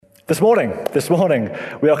This morning,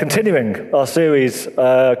 we are continuing our series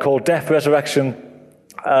called Death, Resurrection,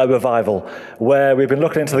 Revival, where we've been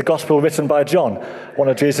looking into the gospel written by John, one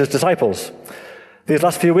of Jesus' disciples. These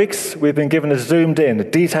last few weeks, we've been given a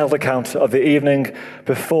zoomed-in, detailed account of the evening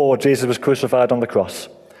before Jesus was crucified on the cross,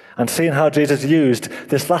 and seeing how Jesus used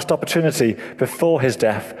this last opportunity before his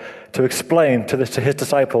death to explain to his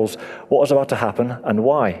disciples what was about to happen and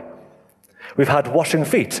why. We've had washing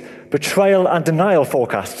feet, betrayal and denial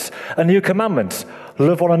forecasts, a new commandment,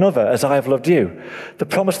 love one another as I have loved you, the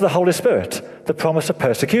promise of the Holy Spirit, the promise of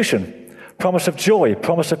persecution, promise of joy,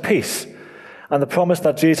 promise of peace, and the promise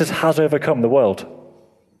that Jesus has overcome the world.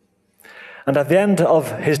 And at the end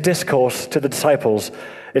of his discourse to the disciples,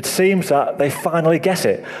 it seems that they finally get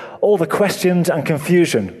it. All the questions and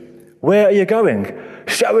confusion, where are you going?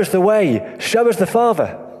 Show us the way, show us the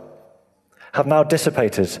Father, have now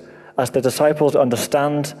dissipated as the disciples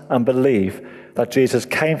understand and believe that Jesus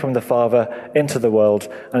came from the Father into the world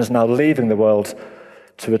and is now leaving the world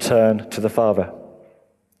to return to the Father.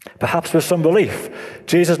 Perhaps with some relief,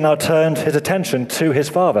 Jesus now turned his attention to his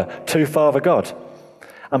Father, to Father God,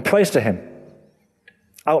 and prays to him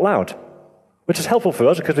out loud, which is helpful for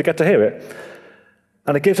us because we get to hear it.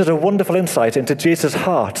 And it gives us a wonderful insight into Jesus'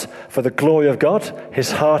 heart for the glory of God,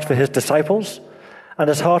 his heart for his disciples, and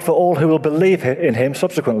his heart for all who will believe in him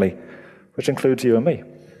subsequently, which includes you and me.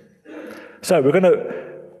 So we're going to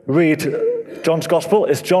read John's Gospel.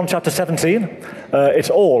 It's John chapter 17. It's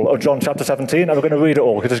all of John chapter 17, and we're going to read it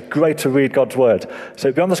all because it's great to read God's Word. So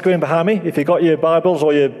it'll be on the screen behind me. If you've got your Bibles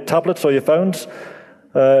or your tablets or your phones,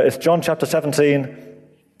 it's John chapter 17,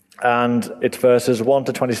 and it's verses 1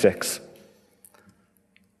 to 26.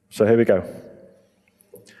 So here we go.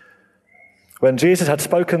 When Jesus had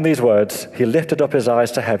spoken these words, he lifted up his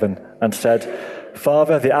eyes to heaven and said,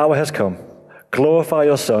 Father, the hour has come. Glorify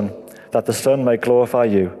your Son, that the Son may glorify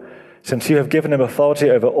you, since you have given him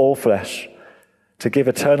authority over all flesh, to give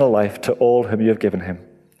eternal life to all whom you have given him.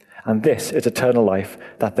 And this is eternal life,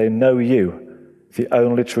 that they know you, the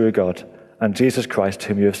only true God, and Jesus Christ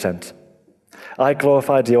whom you have sent. I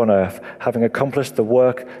glorified you on earth, having accomplished the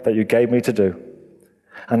work that you gave me to do.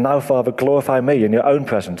 And now, Father, glorify me in your own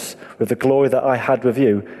presence with the glory that I had with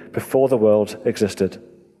you before the world existed.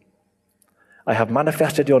 I have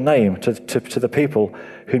manifested your name to the people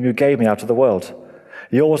whom you gave me out of the world.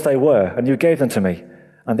 Yours they were, and you gave them to me,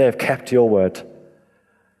 and they have kept your word.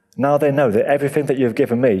 Now they know that everything that you have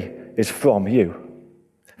given me is from you.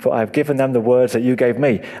 For I have given them the words that you gave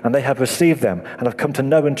me, and they have received them, and have come to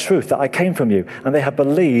know in truth that I came from you, and they have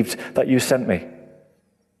believed that you sent me.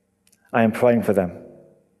 I am praying for them.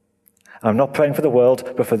 I am not praying for the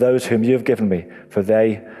world, but for those whom you have given me, for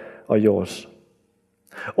they are yours.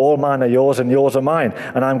 All mine are yours, and yours are mine,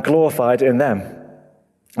 and I am glorified in them.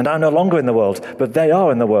 And I am no longer in the world, but they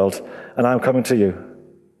are in the world, and I am coming to you.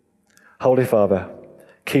 Holy Father,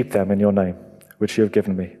 keep them in your name, which you have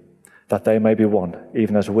given me, that they may be one,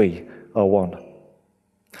 even as we are one.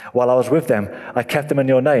 While I was with them, I kept them in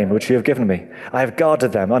your name, which you have given me. I have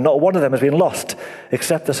guarded them, and not one of them has been lost,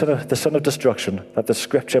 except the son of destruction, that the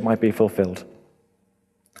scripture might be fulfilled.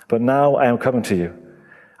 But now I am coming to you,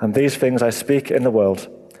 and these things I speak in the world,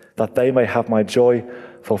 that they may have my joy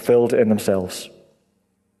fulfilled in themselves.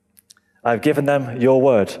 I have given them your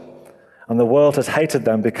word, and the world has hated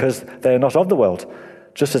them because they are not of the world,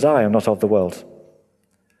 just as I am not of the world.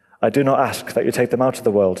 I do not ask that you take them out of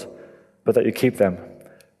the world, but that you keep them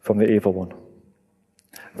from the evil one.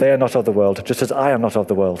 They are not of the world, just as I am not of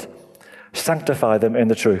the world. Sanctify them in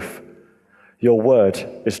the truth. Your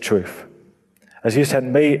word is truth. As you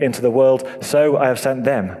sent me into the world, so I have sent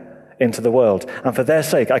them into the world. And for their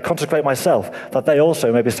sake I consecrate myself, that they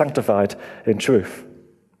also may be sanctified in truth.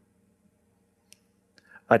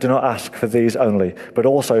 I do not ask for these only, but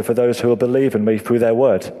also for those who will believe in me through their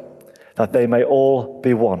word, that they may all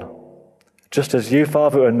be one. Just as you,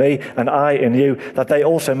 Father, in me, and I in you, that they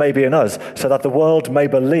also may be in us, so that the world may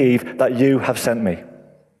believe that you have sent me.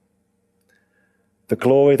 The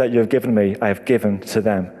glory that you have given me, I have given to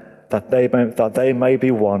them, that they may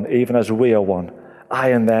be one, even as we are one. I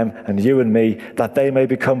and them, and you and me, that they may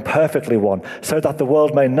become perfectly one, so that the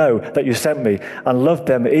world may know that you sent me, and loved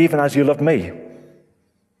them even as you loved me.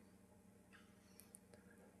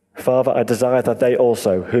 Father, I desire that they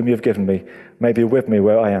also, whom you have given me, may be with me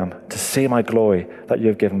where I am, to see my glory that you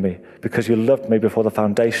have given me, because you loved me before the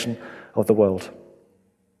foundation of the world.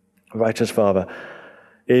 Righteous Father,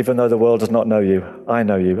 even though the world does not know you, I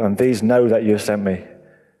know you, and these know that you have sent me.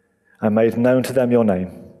 I made known to them your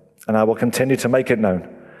name, and I will continue to make it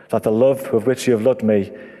known, that the love with which you have loved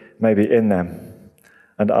me may be in them,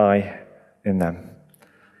 and I in them.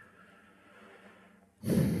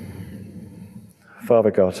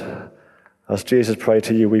 Father God, as Jesus prayed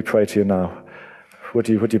to you, we pray to you now. Would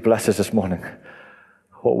you bless us this morning?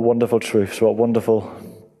 What wonderful truths, what wonderful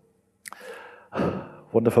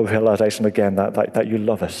realization again that you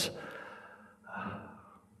love us,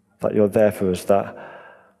 that you're there for us, that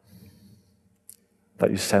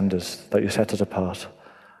you send us, that you set us apart.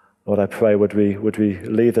 Lord, I pray, would we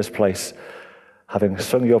leave this place having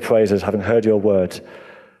sung your praises, having heard your word,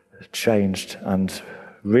 changed and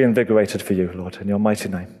reinvigorated for you, Lord, in your mighty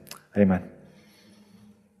name. Amen.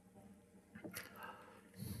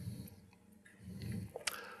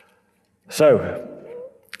 So,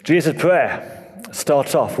 Jesus' prayer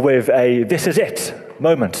starts off with a "this is it"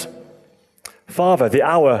 moment. Father, the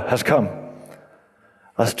hour has come.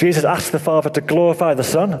 As Jesus asks the Father to glorify the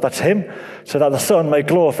Son, that's him, so that the Son may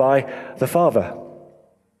glorify the Father.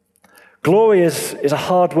 Glory is a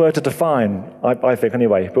hard word to define, I think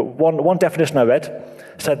anyway, but one definition I read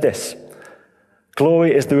said this: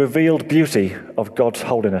 glory is the revealed beauty of God's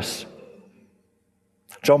holiness.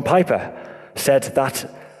 John Piper said that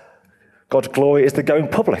God's glory is the going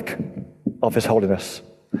public of his holiness.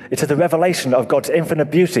 It is the revelation of God's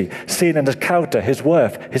infinite beauty, seen in his character, his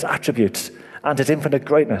worth, his attributes, and his infinite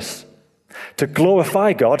greatness. To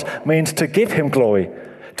glorify God means to give him glory,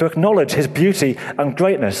 to acknowledge his beauty and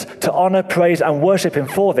greatness, to honor, praise, and worship him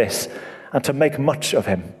for this, and to make much of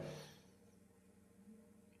him.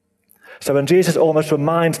 So when Jesus almost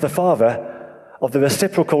reminds the Father of the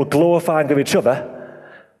reciprocal glorifying of each other,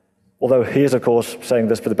 although he is, of course, saying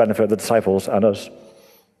this for the benefit of the disciples and us,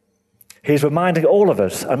 he's reminding all of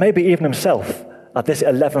us, and maybe even himself, at this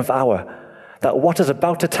 11th hour, that what is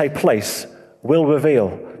about to take place will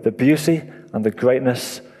reveal the beauty and the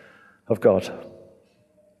greatness of God.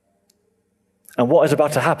 And what is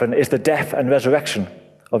about to happen is the death and resurrection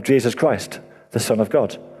of Jesus Christ, the Son of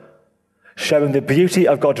God, showing the beauty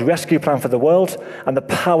of God's rescue plan for the world and the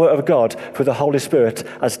power of God through the Holy Spirit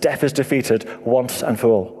as death is defeated once and for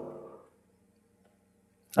all.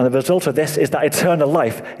 And the result of this is that eternal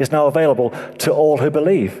life is now available to all who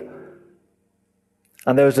believe.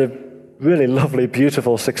 And there is a really lovely,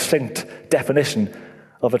 beautiful, succinct definition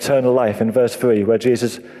of eternal life in verse 3, where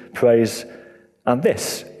Jesus prays, "And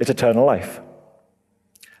this is eternal life,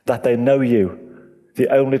 that they know you, the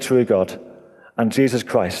only true God, and Jesus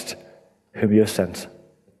Christ, whom you have sent."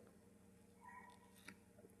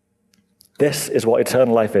 This is what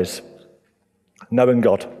eternal life is: knowing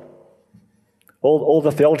God. All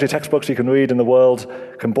the theology textbooks you can read in the world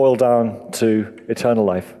can boil down to eternal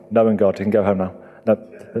life, knowing God. You can go home now. No.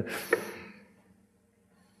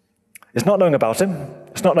 It's not knowing about him.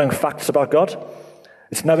 It's not knowing facts about God.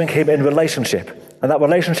 It's knowing him in relationship. And that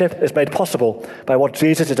relationship is made possible by what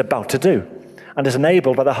Jesus is about to do, and is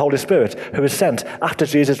enabled by the Holy Spirit, who is sent after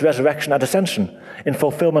Jesus' resurrection and ascension in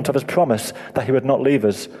fulfillment of his promise that he would not leave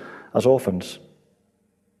us as orphans.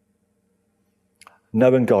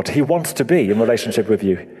 Knowing God. He wants to be in relationship with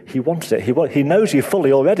you. He wants it. He knows you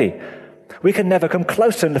fully already. We can never come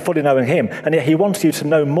close to fully knowing him, and yet he wants you to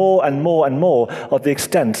know more and more and more of the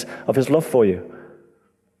extent of his love for you.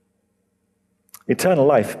 Eternal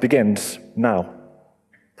life begins now.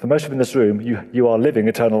 For most of you in this room, you are living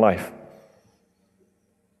eternal life.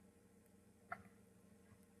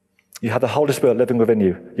 You have the Holy Spirit living within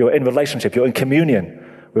you. You're in relationship. You're in communion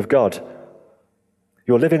with God.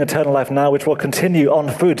 You're living eternal life now, which will continue on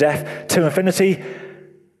through death to infinity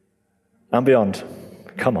and beyond.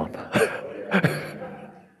 Come on.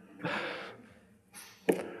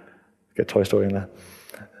 Get Toy Story in there.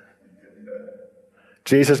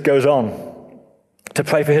 Jesus goes on to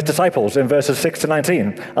pray for his disciples in verses 6 to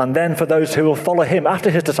 19, and then for those who will follow him after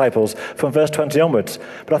his disciples from verse 20 onwards.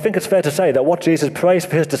 But I think it's fair to say that what Jesus prays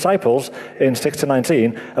for his disciples in 6 to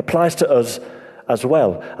 19 applies to us as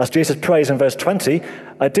well. As Jesus prays in verse 20,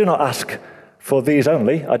 "I do not ask for these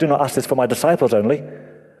only, I do not ask this for my disciples only,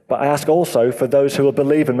 but I ask also for those who will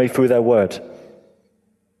believe in me through their word."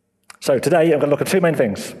 So today I'm going to look at two main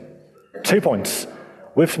things. 2 points,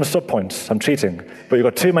 with some sub-points. I'm cheating, but you've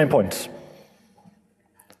got 2 main points.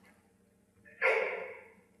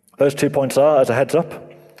 Those 2 points are, as a heads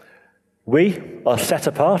up, we are set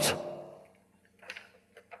apart,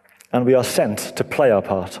 and we are sent to play our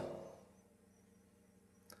part.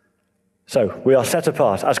 So, we are set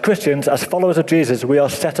apart. As Christians, as followers of Jesus, we are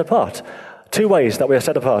set apart. 2 ways that we are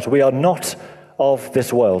set apart. We are not of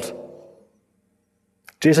this world.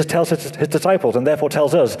 Jesus tells his disciples, and therefore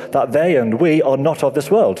tells us, that they and we are not of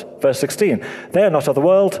this world. Verse 16, "They are not of the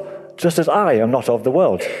world, just as I am not of the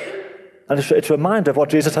world." And it's a reminder of what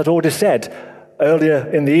Jesus had already said earlier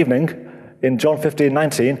in the evening, in John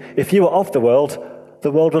 15:19, "If you were of the world,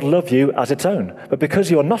 the world would love you as its own. But because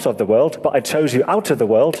you are not of the world, but I chose you out of the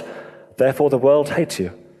world, therefore the world hates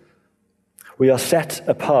you. We are set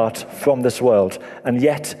apart from this world, and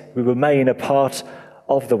yet we remain a part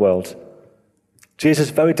of the world.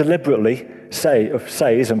 Jesus very deliberately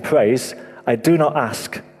says and prays, I do not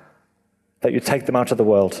ask that you take them out of the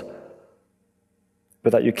world,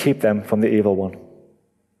 but that you keep them from the evil one.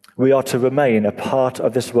 We are to remain a part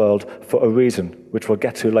of this world for a reason, which we'll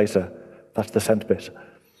get to later. That's the sent bit.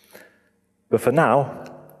 But for now,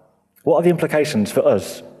 what are the implications for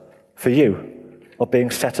us, for you, of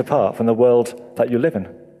being set apart from the world that you live in?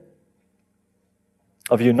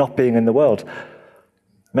 Of you not being in the world?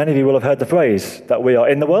 Many of you will have heard the phrase that we are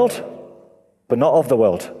in the world, but not of the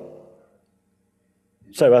world.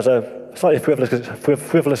 So as a slightly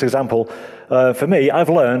frivolous example, for me, I've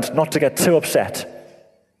learned not to get too upset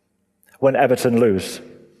when Everton lose.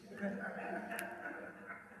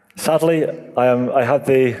 Sadly, I had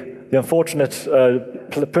the unfortunate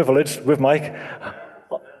privilege with Mike,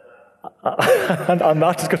 and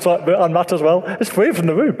Matt as well, it's free from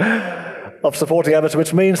the room, of supporting Everton,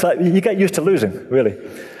 which means that you get used to losing, really.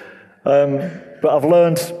 But I've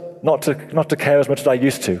learned not to care as much as I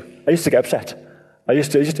used to. I used to get upset. I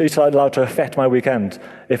used to allow it to affect my weekend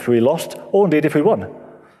if we lost, or indeed if we won.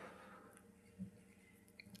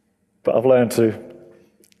 But I've learned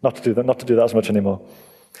not to do that as much anymore.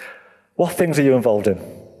 What things are you involved in?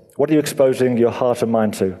 What are you exposing your heart and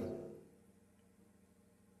mind to?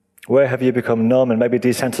 Where have you become numb and maybe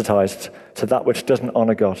desensitized to that which doesn't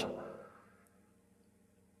honor God?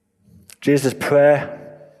 Jesus' prayer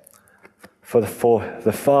for the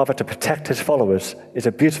Father to protect his followers is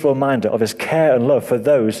a beautiful reminder of his care and love for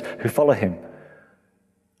those who follow him.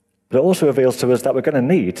 But it also reveals to us that we're going to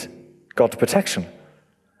need God's protection.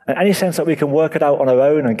 And any sense that we can work it out on our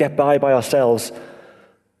own and get by ourselves,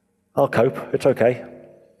 I'll cope, it's okay.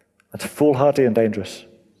 That's foolhardy and dangerous.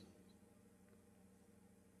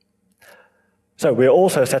 So we are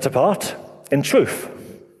also set apart in truth.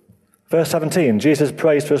 Verse 17, Jesus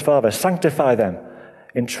prays to his Father, sanctify them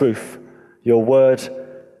in truth. Your word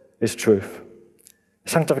is truth.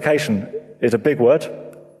 Sanctification is a big word,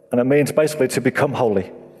 and it means basically to become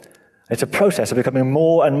holy. It's a process of becoming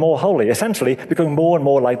more and more holy, essentially becoming more and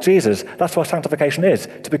more like Jesus. That's what sanctification is,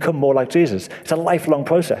 to become more like Jesus. It's a lifelong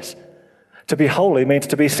process. To be holy means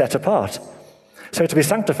to be set apart. So to be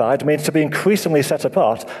sanctified means to be increasingly set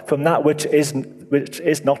apart from that which is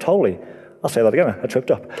not holy. I'll say that again, I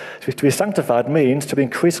tripped up. To be sanctified means to be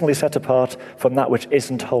increasingly set apart from that which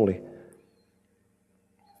isn't holy.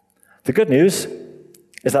 The good news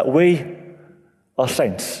is that we are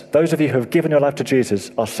saints. Those of you who have given your life to Jesus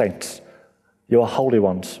are saints. You are holy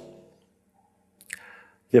ones.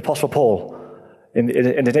 The Apostle Paul, in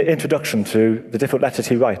the introduction to the different letters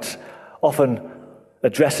he writes, often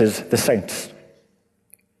addresses the saints.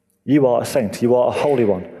 You are a saint. You are a holy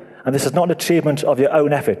one. And this is not an achievement of your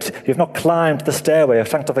own effort. You've not climbed the stairway of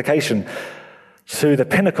sanctification to the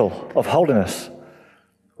pinnacle of holiness,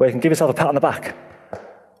 where you can give yourself a pat on the back,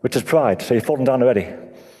 which is pride, so you've fallen down already.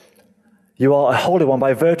 You are a holy one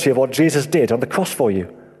by virtue of what Jesus did on the cross for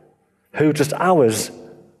you, who just hours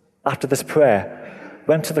after this prayer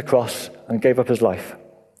went to the cross and gave up his life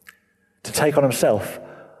to take on himself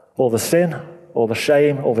all the sin, all the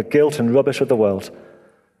shame, all the guilt and rubbish of the world,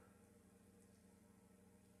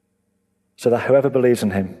 so that whoever believes in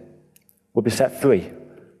him will be set free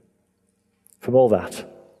from all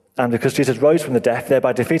that. And because Jesus rose from the dead,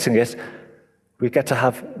 thereby defeating it, we get to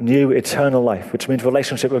have new eternal life, which means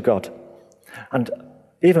relationship with God. And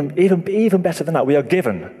even better than that, we are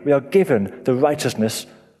given the righteousness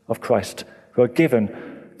of Christ. We are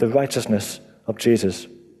given the righteousness of Jesus.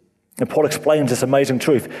 And Paul explains this amazing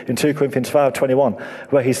truth in 2 Corinthians 5:21,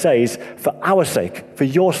 where he says, for our sake, for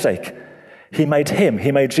your sake, he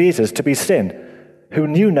made Jesus to be sin, who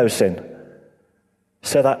knew no sin,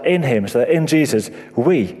 so that in Jesus,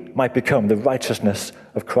 we might become the righteousness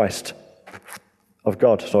of Christ. Of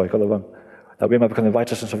God, sorry, I got that wrong. That we might become the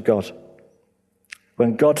righteousness of God.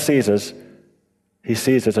 When God sees us, he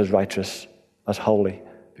sees us as righteous, as holy,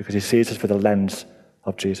 because he sees us through the lens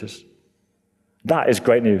of Jesus. That is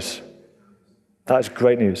great news. That is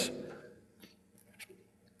great news.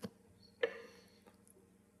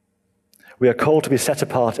 We are called to be set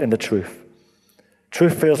apart in the truth.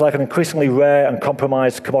 Truth feels like an increasingly rare and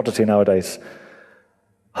compromised commodity nowadays.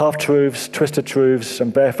 Half-truths, twisted truths,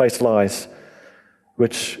 and barefaced lies,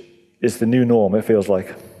 which is the new norm, it feels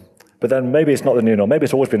like. But then maybe it's not the new norm. Maybe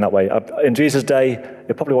it's always been that way. In Jesus' day,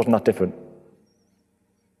 it probably wasn't that different.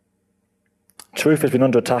 Truth has been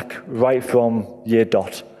under attack right from year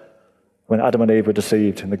dot, when Adam and Eve were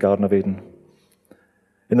deceived in the Garden of Eden.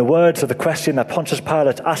 In the words of the question that Pontius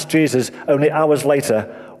Pilate asked Jesus only hours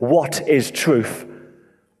later, what is truth?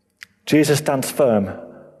 Jesus stands firm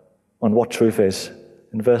on what truth is.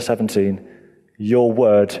 In verse 17, your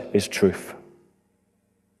word is truth.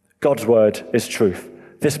 God's word is truth.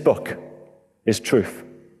 This book is truth.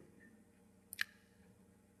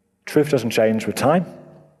 Truth doesn't change with time.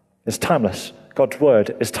 It's timeless. God's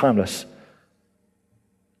word is timeless.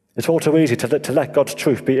 It's all too easy to let God's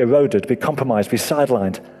truth be eroded, be compromised, be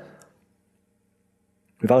sidelined,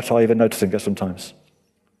 without our even noticing it sometimes.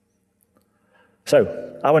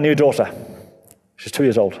 So, our new daughter, she's 2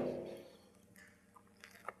 years old.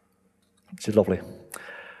 She's lovely.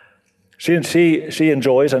 She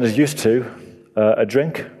enjoys and is used to a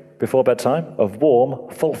drink before bedtime of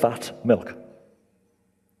warm, full-fat milk.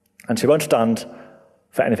 And she won't stand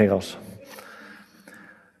for anything else.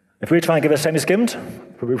 If we try and give her semi-skimmed,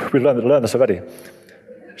 we learned this already,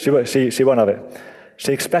 she won't have it.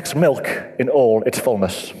 She expects milk in all its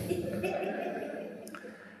fullness.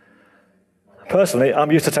 Personally,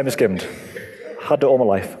 I'm used to semi-skimmed. Had it all my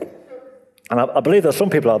life. And I believe there's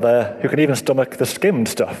some people out there who can even stomach the skimmed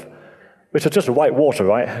stuff, which is just white water,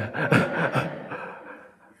 right?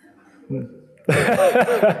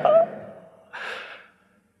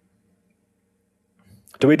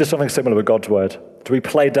 Do we do something similar with God's word? Do we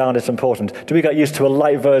play down its importance? Do we get used to a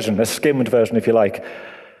light version, a skimmed version, if you like,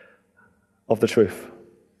 of the truth?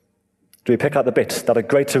 Do we pick out the bits that are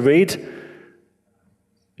great to read?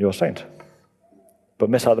 You're a saint.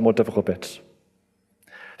 But miss out the more difficult bits.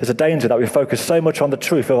 There's a danger that we focus so much on the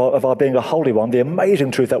truth of our being a holy one, the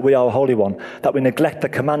amazing truth that we are a holy one, that we neglect the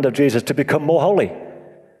command of Jesus to become more holy.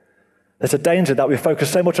 There's a danger that we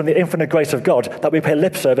focus so much on the infinite grace of God that we pay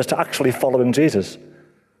lip service to actually following Jesus.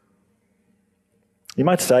 You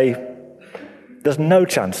might say, there's no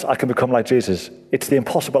chance I can become like Jesus. It's the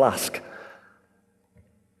impossible ask.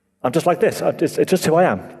 I'm just like this. It's just who I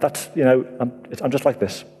am. I'm just like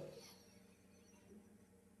this.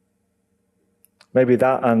 Maybe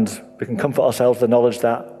that, and we can comfort ourselves with the knowledge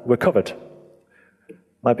that we're covered.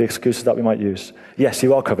 Might be excuses that we might use. Yes,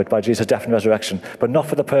 you are covered by Jesus' death and resurrection, but not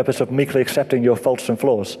for the purpose of meekly accepting your faults and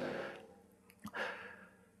flaws.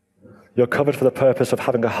 You're covered for the purpose of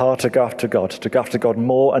having a heart to go after God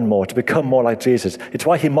more and more, to become more like Jesus. It's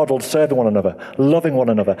why he modeled serving one another, loving one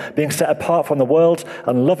another, being set apart from the world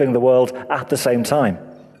and loving the world at the same time.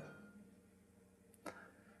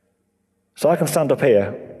 So I can stand up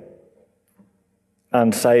here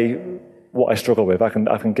and say what I struggle with. I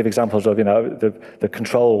can give examples of the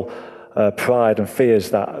control, pride and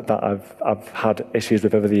fears that I've had issues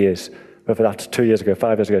with over the years, whether that's 2 years ago,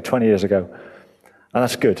 5 years ago, 20 years ago. And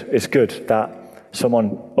that's good. It's good that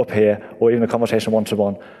someone up here, or even a conversation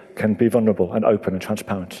one-to-one, can be vulnerable and open and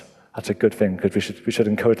transparent. That's a good thing, because we should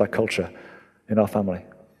encourage that culture in our family.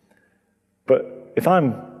 But if I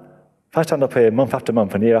stand up here month after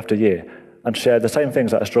month and year after year and share the same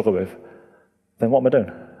things that I struggle with, then what am I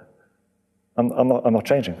doing? I'm not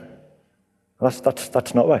changing.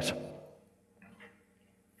 That's not right.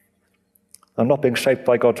 I'm not being shaped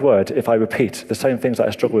by God's word if I repeat the same things that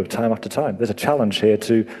I struggle with time after time. There's a challenge here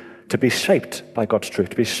to be shaped by God's truth,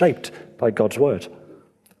 to be shaped by God's word.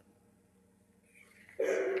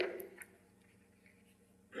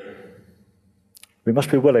 We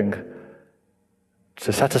must be willing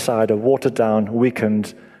to set aside a watered-down,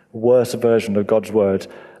 weakened, worse version of God's word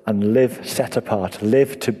and live set apart,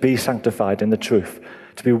 live to be sanctified in the truth,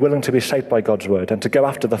 to be willing to be shaped by God's word and to go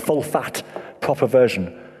after the full, fat, proper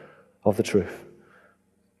version of the truth.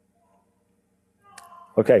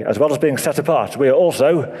 Okay, as well as being set apart, we are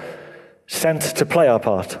also sent to play our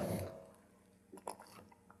part.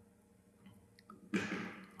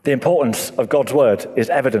 The importance of God's word is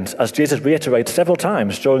evident, as Jesus reiterates several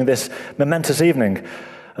times during this momentous evening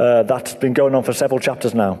that's been going on for several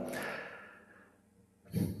chapters now.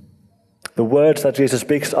 The words that Jesus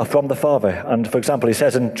speaks are from the Father. And for example, he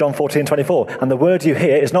says in John 14:24, "And the word you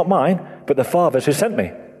hear is not mine, but the Father's who sent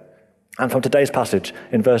me." And from today's passage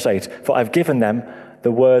in verse 8, "For I've given them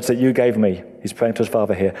the words that you gave me." He's praying to his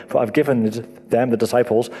Father here. "For I've given them, the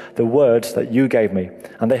disciples, the words that you gave me.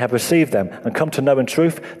 And they have received them and come to know in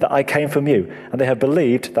truth that I came from you. And they have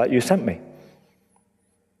believed that you sent me."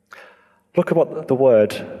 Look at what the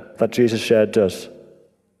word that Jesus shared does.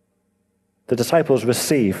 The disciples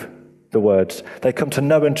receive the words. They come to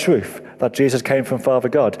know in truth that Jesus came from Father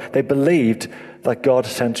God. They believed that God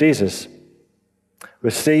sent Jesus.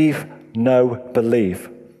 Receive, know, believe.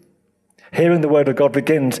 Hearing the word of God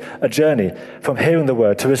begins a journey from hearing the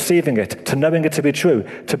word to receiving it, to knowing it to be true,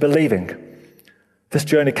 to believing. This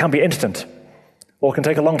journey can be instant or can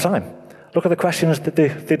take a long time. Look at the questions that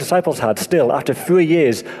the disciples had still after 3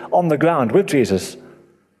 years on the ground with Jesus.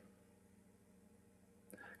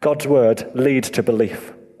 God's word leads to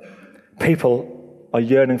belief. People are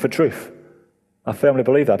yearning for truth. I firmly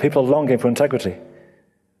believe that. People are longing for integrity.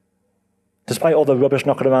 Despite all the rubbish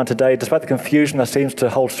knocking around today, despite the confusion that seems to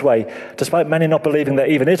hold sway, despite many not believing there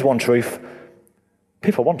even is one truth,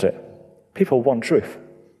 people want it. People want truth.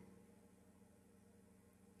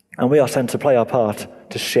 And we are sent to play our part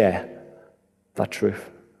to share that truth.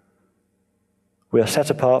 We are set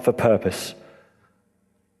apart for purpose.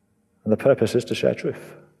 And the purpose is to share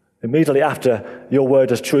truth. Immediately after your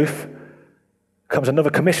word is truth comes another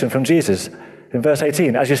commission from Jesus. In verse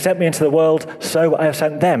 18, as you sent me into the world, so I have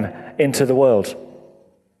sent them into the world.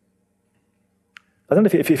 I don't know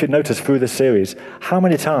if you've noticed through this series how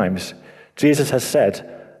many times Jesus has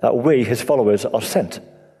said that we, his followers, are sent.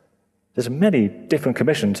 There's many different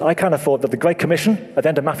commissions. I kind of thought that the Great Commission at the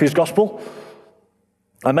end of Matthew's Gospel,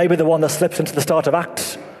 and maybe the one that slips into the start of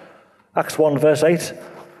Acts 1 verse 8,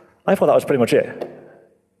 I thought that was pretty much it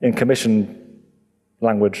in commission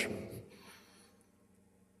language.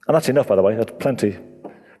 And that's enough, by the way, that's plenty.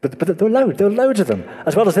 But there are loads of them.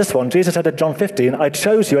 As well as this one, Jesus said in John 15, I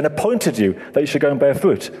chose you and appointed you that you should go and bear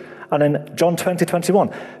fruit. And in John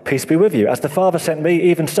 20:21, peace be with you. As the Father sent me,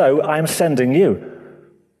 even so I am sending you.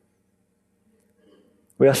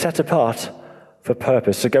 We are set apart for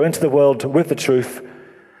purpose, to go into the world with the truth,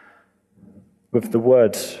 with the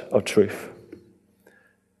words of truth.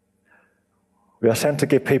 We are sent to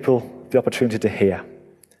give people the opportunity to hear.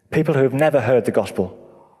 People who have never heard the gospel.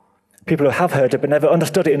 People who have heard it but never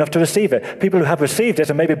understood it enough to receive it. People who have received it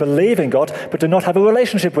and maybe believe in God but do not have a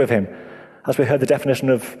relationship with him. As we heard the definition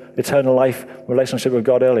of eternal life, relationship with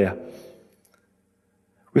God earlier.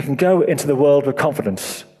 We can go into the world with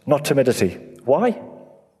confidence, not timidity. Why?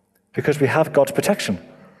 Because we have God's protection.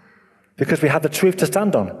 Because we have the truth to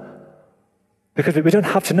stand on. Because we don't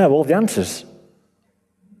have to know all the answers.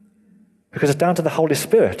 Because it's down to the Holy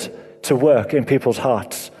Spirit to work in people's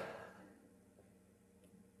hearts.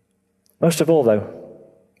 Most of all, though,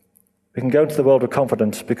 we can go into the world with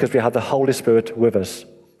confidence because we have the Holy Spirit with us.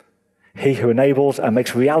 He who enables and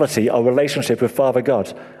makes reality our relationship with Father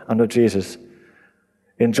God and with Jesus.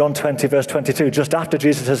 In John 20, verse 22, just after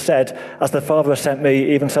Jesus has said, as the Father has sent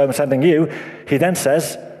me, even so I'm sending you, he then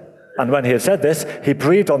says, and when he had said this, he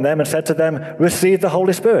breathed on them and said to them, receive the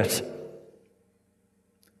Holy Spirit.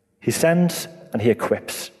 He sends and he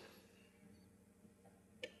equips.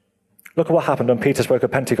 Look at what happened when Peter spoke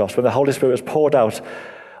at Pentecost, when the Holy Spirit was poured out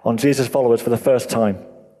on Jesus' followers for the first time.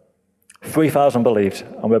 3,000 believed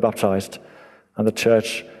and were baptized, and the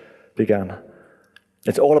church began.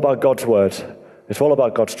 It's all about God's word. It's all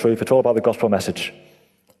about God's truth. It's all about the gospel message.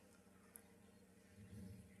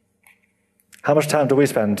 How much time do we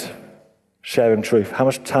spend sharing truth? How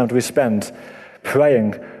much time do we spend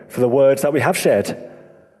praying for the words that we have shared?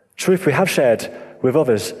 Truth we have shared with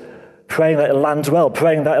others. Praying that it lands well,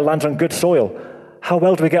 praying that it lands on good soil. How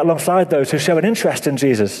well do we get alongside those who show an interest in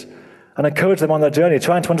Jesus and encourage them on their journey,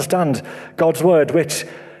 trying to understand God's word, which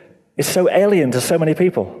is so alien to so many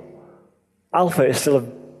people? Alpha is still a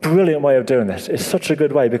brilliant way of doing this. It's such a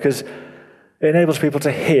good way because it enables people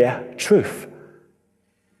to hear truth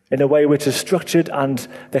in a way which is structured and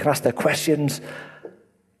they can ask their questions.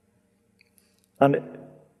 And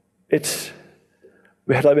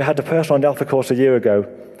we had a person on the Alpha course a year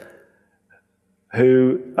ago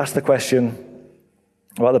who asked the question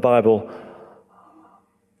about the Bible,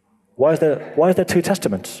 why is there two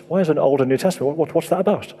testaments? Why is there an Old and New Testament? What's that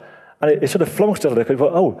about? And it sort of flummoxed a little bit.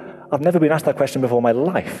 Oh, I've never been asked that question before in my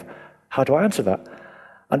life. How do I answer that?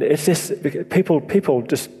 And it's this, people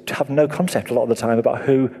just have no concept a lot of the time about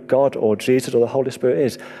who God or Jesus or the Holy Spirit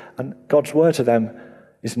is. And God's word to them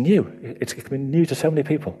is new. It can be new to so many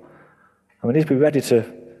people. And we need to be ready to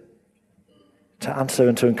answer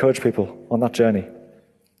and to encourage people on that journey.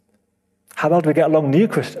 How well do we get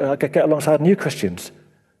alongside new Christians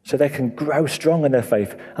so they can grow strong in their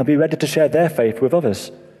faith and be ready to share their faith with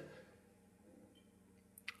others?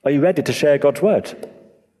 Are you ready to share God's word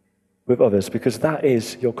with others? Because that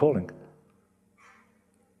is your calling.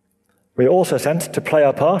 We are also sent to play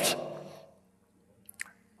our part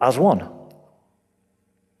as one.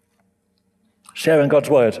 Sharing God's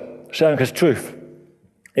word, sharing his truth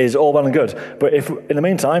is all well and good. But if in the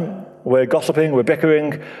meantime we're gossiping, we're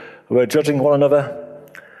bickering, we're judging one another,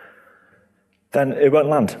 then it won't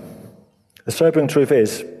land. The sobering truth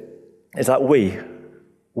is that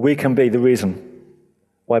we can be the reason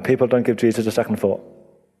why people don't give Jesus a second thought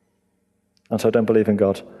and so don't believe in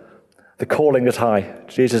God. The calling is high.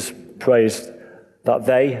 Jesus prays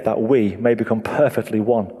that we may become perfectly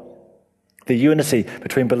one. The unity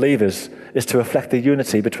between believers is to reflect the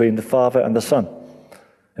unity between the Father and the Son.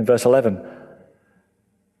 In verse 11,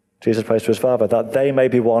 Jesus prays to his Father, that they may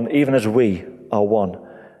be one, even as we are one.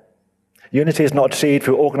 Unity is not achieved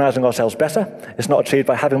through organizing ourselves better. It's not achieved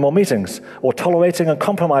by having more meetings or tolerating and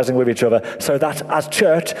compromising with each other so that as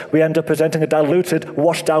church we end up presenting a diluted,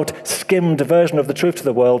 washed out, skimmed version of the truth to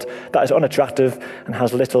the world that is unattractive and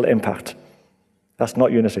has little impact. That's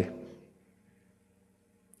not unity.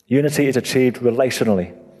 Unity is achieved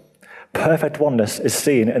relationally. Perfect oneness is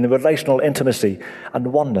seen in the relational intimacy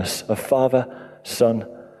and oneness of Father, Son,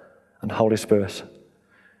 and Holy Spirit.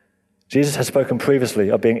 Jesus has spoken previously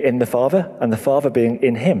of being in the Father and the Father being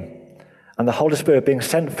in him, and the Holy Spirit being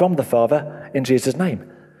sent from the Father in Jesus'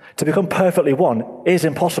 name. To become perfectly one is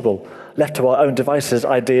impossible, left to our own devices,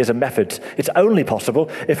 ideas, and methods. It's only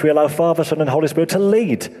possible if we allow Father, Son, and Holy Spirit to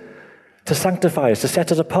lead, to sanctify us, to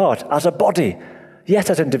set us apart as a body, yet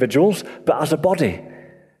as individuals, but as a body,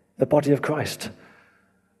 the body of Christ.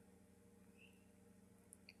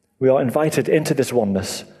 We are invited into this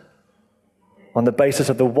oneness on the basis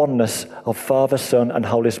of the oneness of Father, Son, and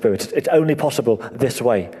Holy Spirit. It's only possible this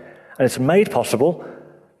way. And it's made possible,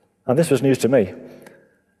 and this was news to me,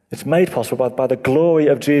 it's made possible by the glory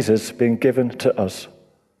of Jesus being given to us.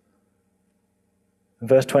 In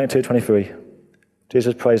verse 22-23,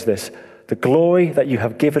 Jesus prays this, the glory that you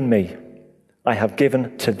have given me, I have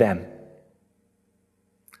given to them,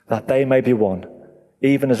 that they may be one,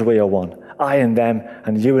 even as we are one, I in them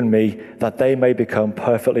and you in me, that they may become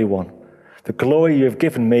perfectly one. The glory you have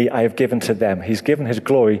given me, I have given to them. He's given his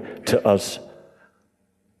glory to us.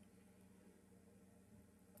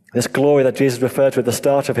 This glory that Jesus referred to at the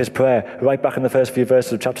start of his prayer, right back in the first few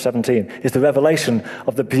verses of chapter 17, is the revelation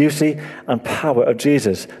of the beauty and power of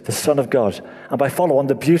Jesus, the Son of God, and by follow on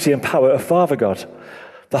the beauty and power of Father God.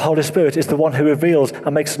 The Holy Spirit is the one who reveals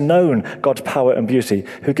and makes known God's power and beauty,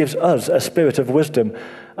 who gives us a spirit of wisdom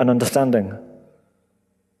and understanding.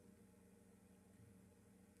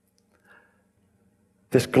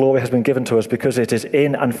 This glory has been given to us because it is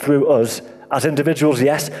in and through us, as individuals,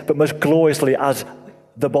 yes, but most gloriously as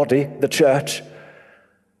the body, the church.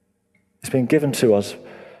 It's been given to us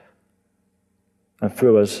and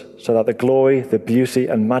through us so that the glory, the beauty,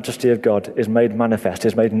 and majesty of God is made manifest,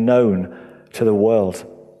 is made known to the world.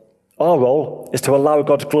 Our role is to allow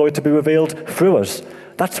God's glory to be revealed through us.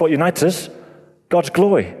 That's what unites us, God's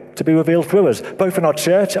glory to be revealed through us, both in our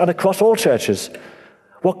church and across all churches.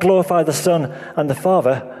 What glorifies the Son and the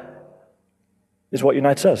Father is what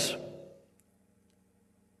unites us.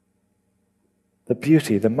 The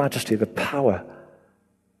beauty, the majesty, the power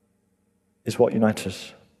is what unites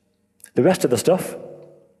us. The rest of the stuff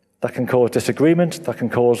that can cause disagreement, that can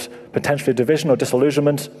cause potentially division or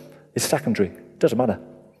disillusionment, is secondary. It doesn't matter.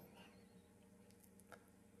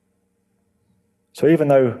 So even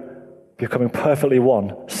though becoming perfectly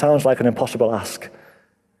one sounds like an impossible ask,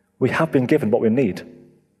 we have been given what we need.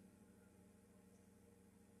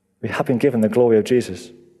 We have been given the glory of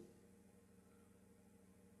Jesus.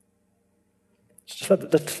 Just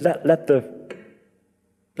let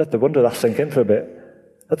the wonder of that sink in for a bit.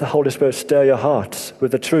 Let the Holy Spirit stir your hearts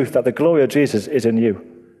with the truth that the glory of Jesus is in you.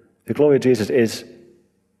 The glory of Jesus is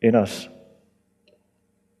in us.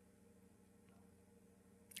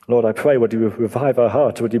 Lord, I pray, would you revive our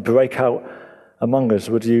hearts? Would you break out among us?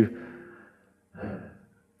 Would you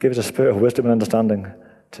give us a spirit of wisdom and understanding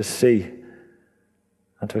to see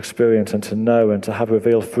and to experience and to know and to have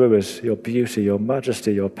revealed through us your beauty, your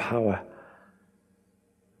majesty, your power.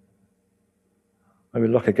 May we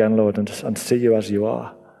look again, Lord, and see you as you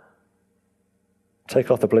are.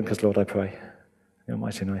 Take off the blinkers, Lord, I pray. In your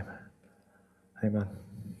mighty name. Amen.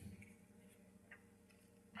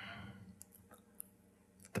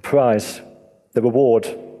 The prize, the reward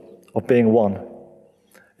of being one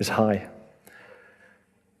is high.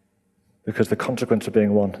 Because the consequence of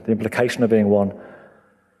being one, the implication of being one,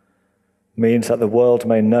 means that the world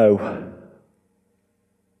may know, and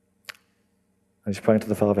he's praying to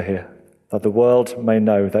the Father here, that the world may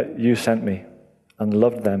know that you sent me and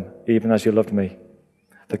loved them even as you loved me.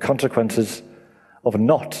 The consequences of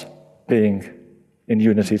not being in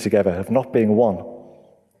unity together, of not being one,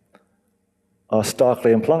 are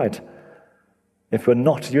starkly implied. If we're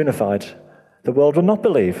not unified, the world will not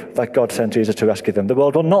believe that God sent Jesus to rescue them. The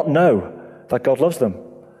world will not know that God loves them,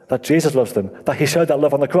 that Jesus loves them, that he showed that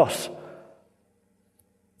love on the cross.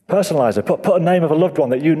 Personalize it. Put a name of a loved one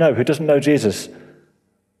that you know who doesn't know Jesus,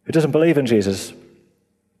 who doesn't believe in Jesus.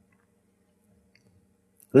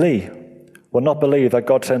 Lee will not believe that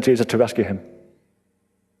God sent Jesus to rescue him.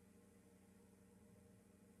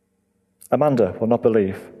 Amanda will not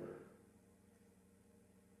believe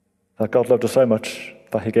that God loved us so much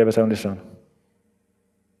that he gave his only Son.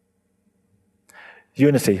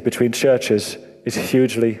 Unity between churches is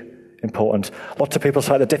hugely important. Lots of people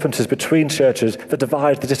cite the differences between churches, the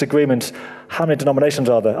divides, the disagreements. How many denominations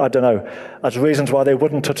are there? I don't know. As reasons why they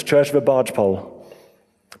wouldn't touch a church with a barge pole.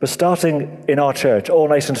 But starting in our church, All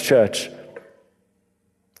Nations Church,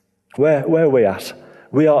 where are we at?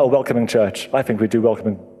 We are a welcoming church. I think we do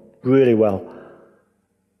welcoming really well.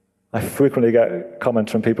 I frequently get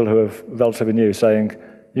comments from people who are relatively new saying,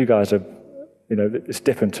 you guys are, it's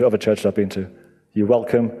different to other churches I've been to. You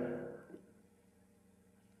welcome,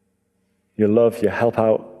 you love, you help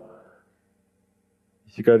out,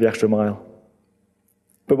 you go the extra mile.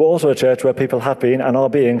 But we're also a church where people have been and are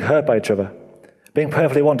being hurt by each other. Being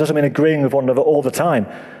perfectly one doesn't mean agreeing with one another all the time.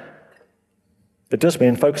 It does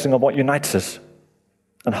mean focusing on what unites us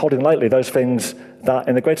and holding lightly those things that,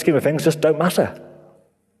 in the great scheme of things, just don't matter.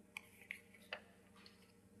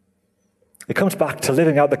 It comes back to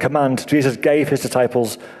living out the command Jesus gave his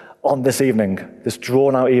disciples on this evening, this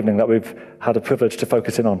drawn-out evening that we've had a privilege to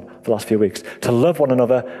focus in on the last few weeks, to love one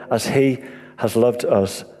another as he has loved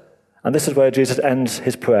us. And this is where Jesus ends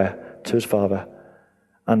his prayer to his Father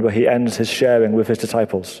and where he ends his sharing with his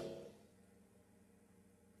disciples.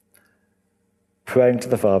 Praying to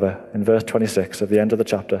the Father in verse 26 at the end of the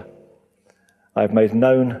chapter, I have made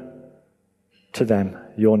known to them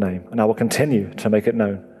your name, and I will continue to make it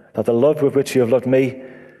known, that the love with which you have loved me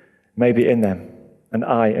may be in them, and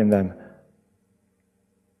I in them.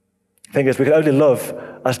 The thing is, we can only love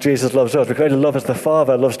as Jesus loves us. We can only love as the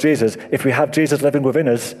Father loves Jesus if we have Jesus living within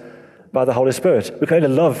us by the Holy Spirit. We can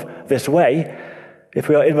only love this way if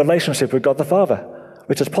we are in relationship with God the Father,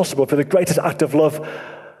 which is possible through the greatest act of love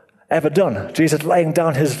ever done. Jesus laying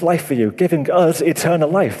down his life for you, giving us eternal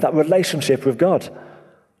life, that relationship with God.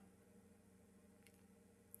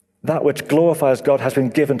 That which glorifies God has been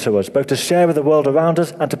given to us, both to share with the world around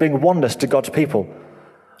us and to bring oneness to God's people.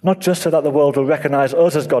 Not just so that the world will recognize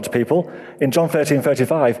us as God's people. In John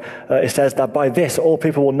 13:35, it says that by this all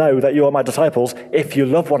people will know that you are my disciples if you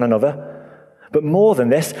love one another. But more than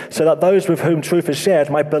this, so that those with whom truth is shared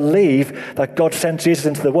might believe that God sent Jesus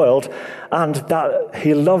into the world and that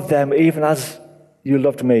he loved them even as you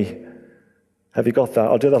loved me. Have you got that?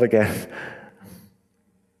 I'll do that again.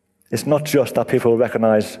 It's not just that people will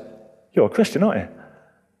recognize you're a Christian, aren't you?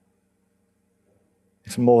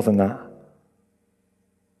 It's more than that.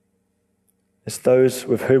 It's those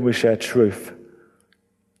with whom we share truth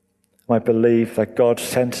might believe that God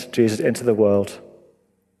sent Jesus into the world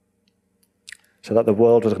so that the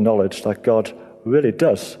world would acknowledge that God really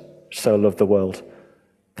does so love the world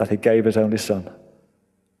that he gave his only Son,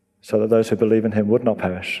 so that those who believe in him would not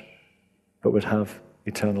perish, but would have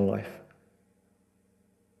eternal life.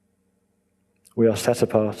 We are set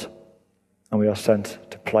apart, and we are sent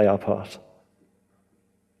to play our part.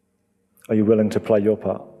 Are you willing to play your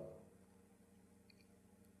part?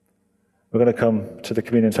 We're going to come to the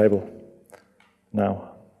communion table now.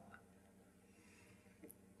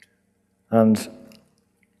 And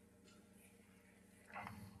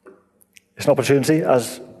it's an opportunity,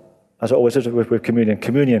 as it always is with communion.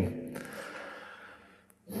 Communion,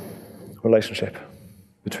 relationship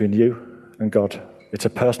between you and God. It's a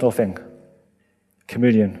personal thing.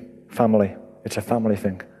 Communion, family, it's a family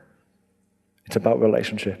thing. It's about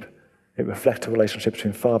relationship. It reflects a relationship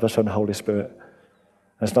between Father, Son, and Holy Spirit.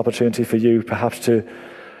 And it's an opportunity for you perhaps to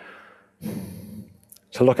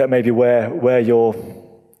look at maybe where you're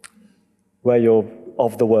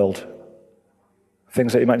of the world.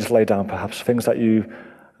 Things that you might just lay down perhaps. Things that you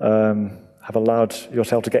have allowed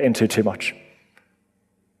yourself to get into too much.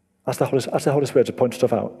 Ask the Holy Spirit to point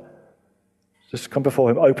stuff out. Just come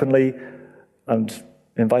before him openly and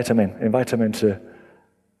invite him in. Invite him in to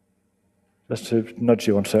nudge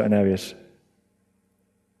you on certain areas.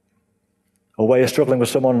 Or where you're struggling with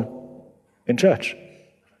someone in church.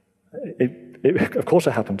 Of course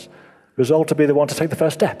it happens. Resolve to be the one to take the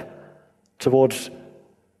first step towards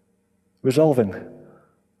resolving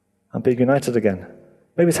and being united again.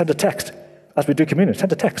 Maybe send a text as we do communion.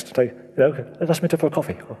 Send a text. Say, let's meet up for a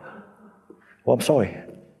coffee. Or I'm sorry.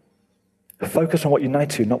 Focus on what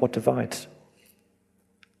unites you, not what divides.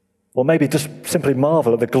 Or maybe just simply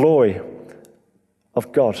marvel at the glory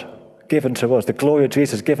of God given to us, the glory of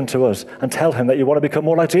Jesus given to us, and tell him that you want to become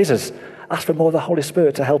more like Jesus. Ask for more of the Holy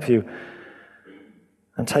Spirit to help you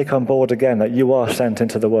and take on board again that you are sent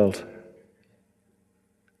into the world.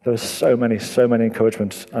 There are so many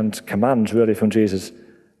encouragements and commands really from Jesus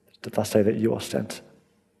that say that you are sent.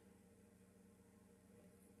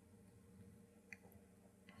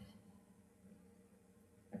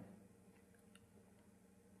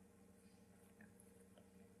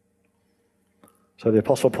 So the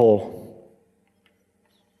Apostle Paul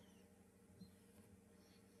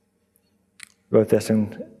wrote this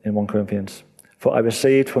in 1 Corinthians. For I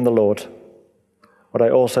received from the Lord what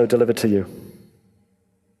I also delivered to you,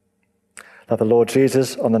 that the Lord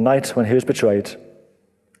Jesus, on the night when he was betrayed,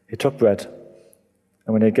 he took bread,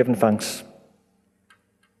 and when he had given thanks,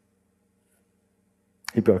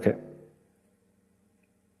 he broke it.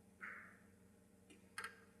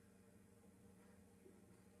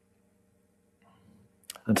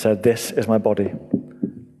 And said, "This is my body,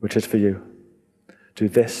 which is for you. Do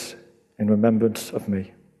this in remembrance of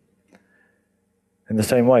me." In the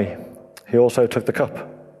same way, he also took the cup.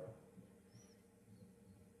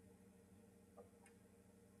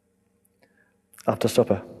 After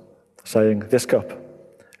supper, saying, "This cup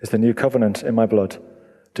is the new covenant in my blood.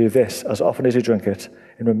 Do this as often as you drink it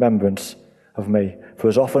in remembrance of me. For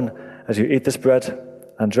as often as you eat this bread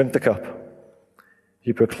and drink the cup,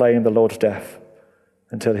 you proclaim the Lord's death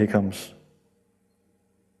until he comes."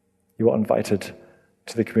 You are invited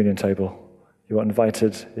to the communion table. You are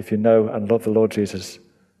invited, if you know and love the Lord Jesus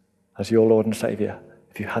as your Lord and Saviour,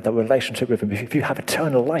 if you had that relationship with him, if you have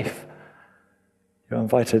eternal life, you're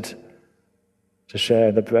invited to share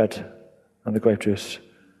in the bread and the grape juice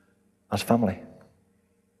as family.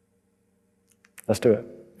 Let's do it.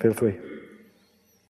 Feel free.